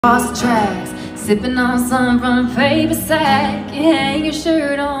Across the tracks, sipping on some from a paper sack. You hang your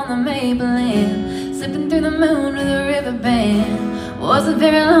shirt on the maple land, slipping through the moon with a river band. Wasn't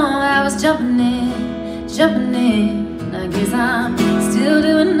very long, I was jumping in, jumping in. I guess I'm still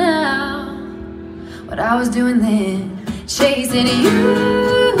doing now what I was doing then. Chasing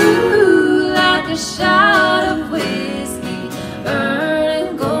you like a shot of whiskey,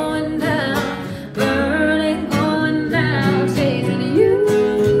 burning, going down, burning, going down. Chasing you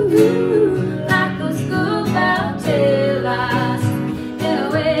like a scoop out taillights, in a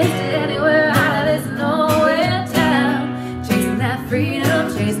waste anywhere out of this nowhere town. Chasing that freedom,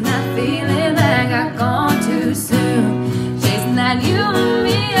 chasing that feeling that got gone too soon. Chasing that you and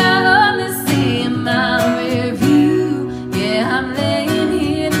me out on the sea in my rear view. Yeah, I'm laying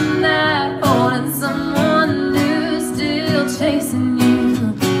here tonight, holding someone new, still chasing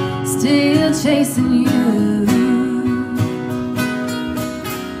you, still chasing you.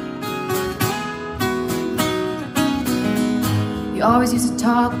 You always used to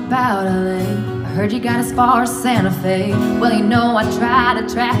talk about LA. I heard you got as far as Santa Fe. Well, you know I tried to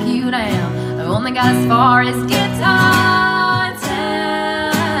track you down. I've only got as far as Guitar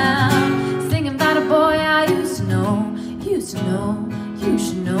Town. Singing about a boy I used to know, used to know. You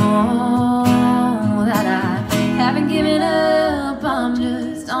should know that I haven't given up. I'm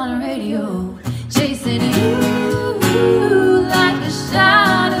just on the radio, chasing you like a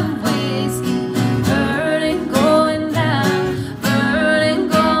shot of whiskey, burning, going down, burning,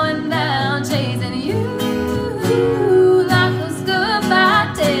 going down. Chasing you like those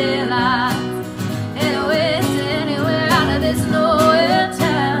goodbye taillights, anywhere out of this nowhere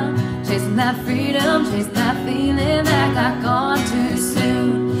town. Chasing that freedom, chasing that feeling that got gone too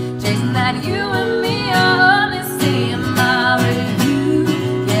soon. Chasing that you and me are only seeing my review.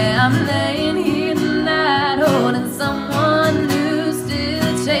 Yeah, I'm laying here tonight, holding someone new,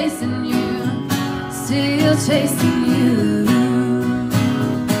 still chasing you, still chasing you.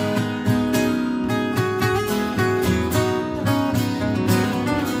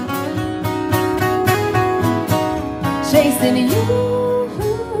 Chasing you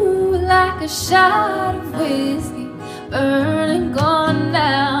like a shot of whiskey, burning, going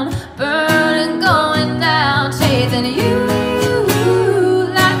down, burning, going down. Chasing you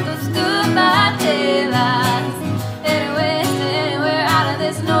like those goodbye taillights, anywhere out of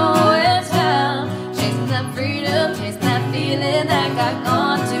this nowhere town. Chasing that freedom, chasing that feeling that got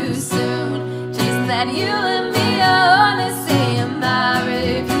gone too soon. Chasing that you and me are only seeing my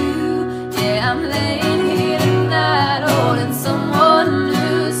review. Yeah, I'm laying here tonight, holding someone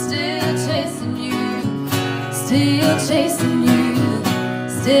new, still chasing you, still chasing you,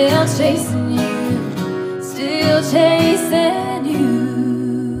 still chasing you.